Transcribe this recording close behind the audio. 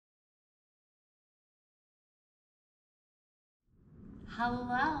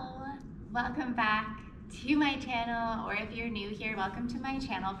Hello, welcome back to my channel, or if you're new here, welcome to my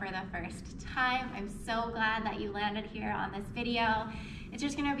channel for the first time. I'm so glad that you landed here on this video. It's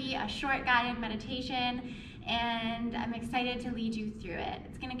just gonna be a short guided meditation, and I'm excited to lead you through it.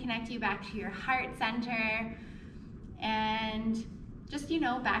 It's gonna connect you back to your heart center and just,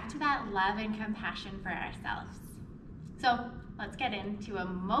 back to that love and compassion for ourselves. So let's get into a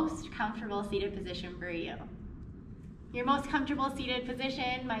most comfortable seated position for you. Your most comfortable seated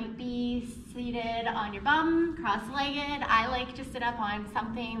position might be seated on your bum, cross-legged. I like to sit up on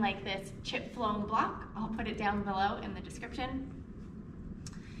something like this chip foam block. I'll put it down below in the description.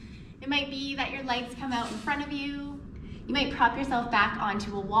 It might be that your legs come out in front of you. You might prop yourself back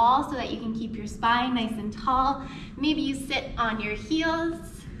onto a wall so that you can keep your spine nice and tall. Maybe you sit on your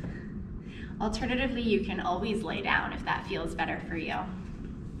heels. Alternatively, you can always lay down if that feels better for you.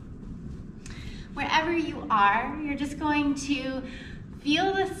 Wherever you are, you're just going to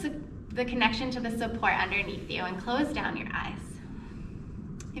feel the connection to the support underneath you and close down your eyes.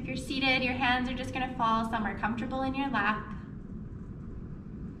 If you're seated, your hands are just going to fall somewhere comfortable in your lap.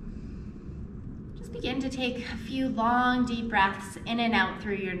 Just begin to take a few long, deep breaths in and out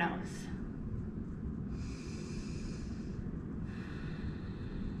through your nose.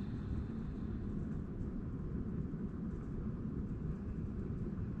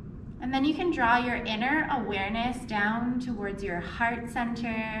 And then you can draw your inner awareness down towards your heart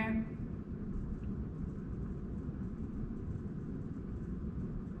center.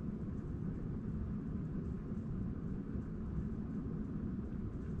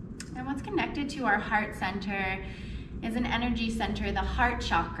 And what's connected to our heart center is an energy center, the heart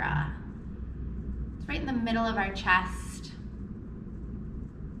chakra. It's right in the middle of our chest.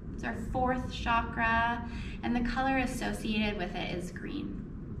 It's our fourth chakra, and the color associated with it is green.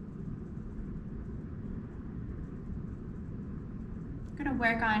 We're going to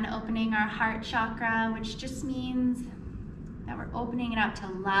work on opening our heart chakra, which just means that we're opening it up to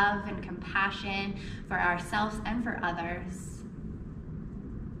love and compassion for ourselves and for others.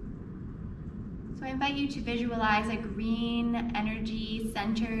 So I invite you to visualize a green energy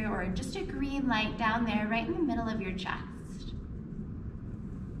center, or just a green light down there right in the middle of your chest.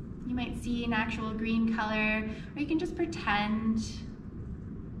 You might see an actual green color, or you can just pretend.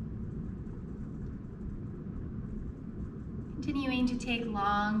 Continuing to take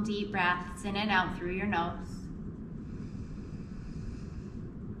long, deep breaths in and out through your nose.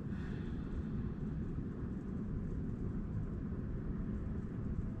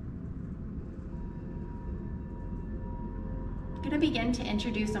 I'm going to begin to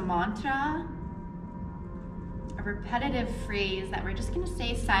introduce a mantra, a repetitive phrase that we're just going to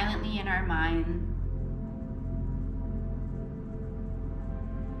say silently in our mind.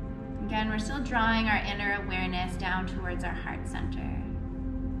 Again, we're still drawing our inner awareness down towards our heart center.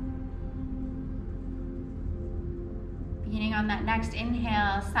 Beginning on that next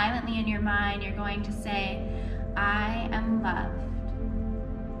inhale, silently in your mind, you're going to say, I am loved.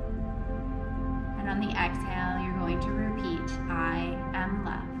 And on the exhale, you're going to repeat, I am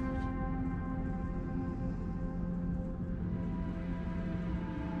loved.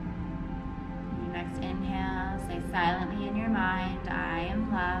 Your next inhale, say silently in your mind, I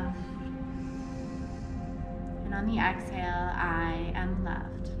am loved. And on the exhale, I am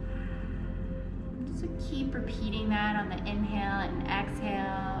loved. So keep repeating that on the inhale and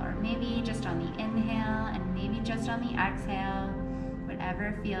exhale, or maybe just on the inhale and maybe just on the exhale,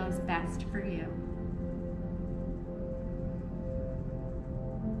 whatever feels best for you.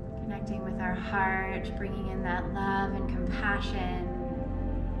 Connecting with our heart, bringing in that love and compassion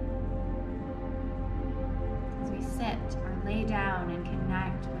as we sit or lay down and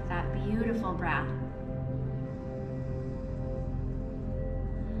connect with that beautiful breath.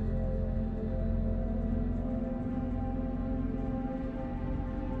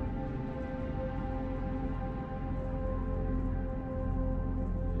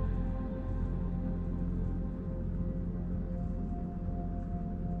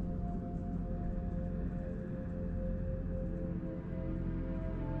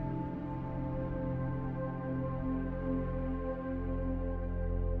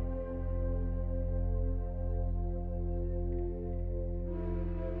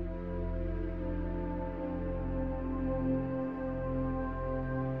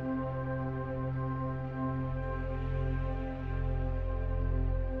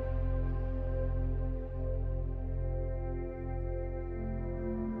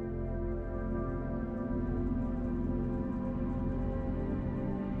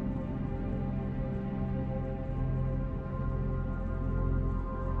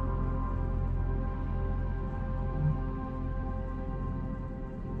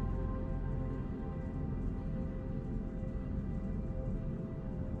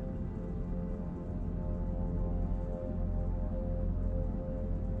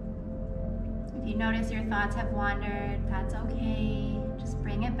 you notice your thoughts have wandered, that's okay. Just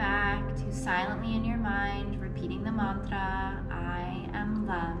bring it back to silently in your mind, repeating the mantra, I am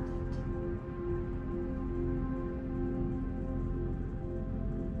loved.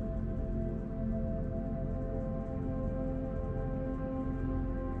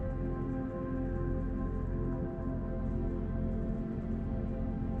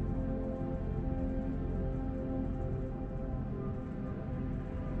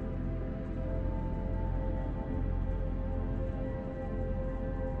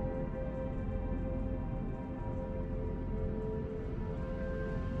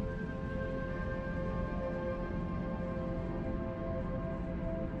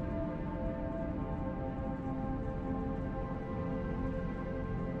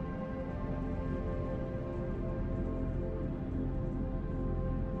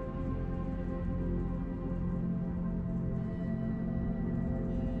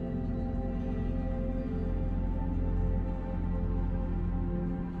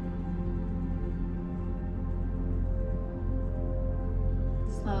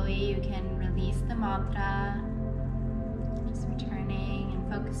 Slowly you can release the mantra, just returning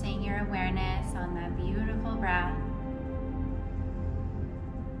and focusing your awareness on that beautiful breath.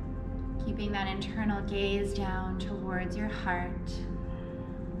 Keeping that internal gaze down towards your heart.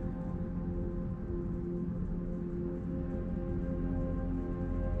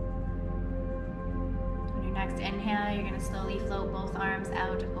 On your next inhale, you're going to slowly float both arms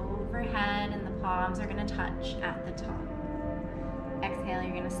out overhead and the palms are going to touch at the top. Exhale, you're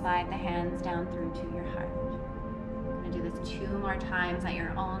going to slide the hands down through to your heart. You're going to do this 2 more times at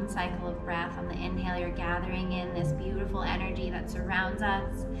your own cycle of breath. On the inhale, you're gathering in this beautiful energy that surrounds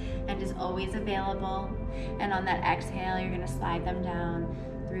us and is always available. And on that exhale, you're going to slide them down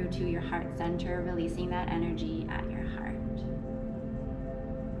through to your heart center, releasing that energy at your heart.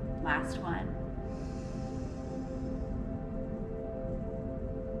 Last one.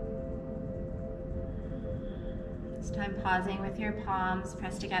 This time pausing with your palms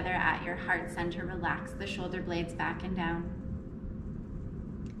pressed together at your heart center. Relax the shoulder blades back and down.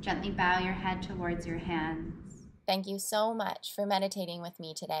 Gently bow your head towards your hands. Thank you so much for meditating with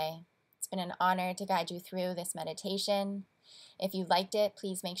me today. It's been an honor to guide you through this meditation. If you liked it,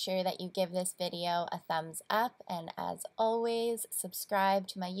 please make sure that you give this video a thumbs up, and as always, subscribe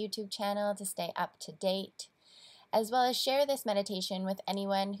to my YouTube channel to stay up to date, as well as share this meditation with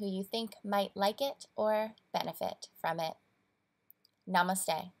anyone who you think might like it or benefit from it.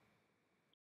 Namaste.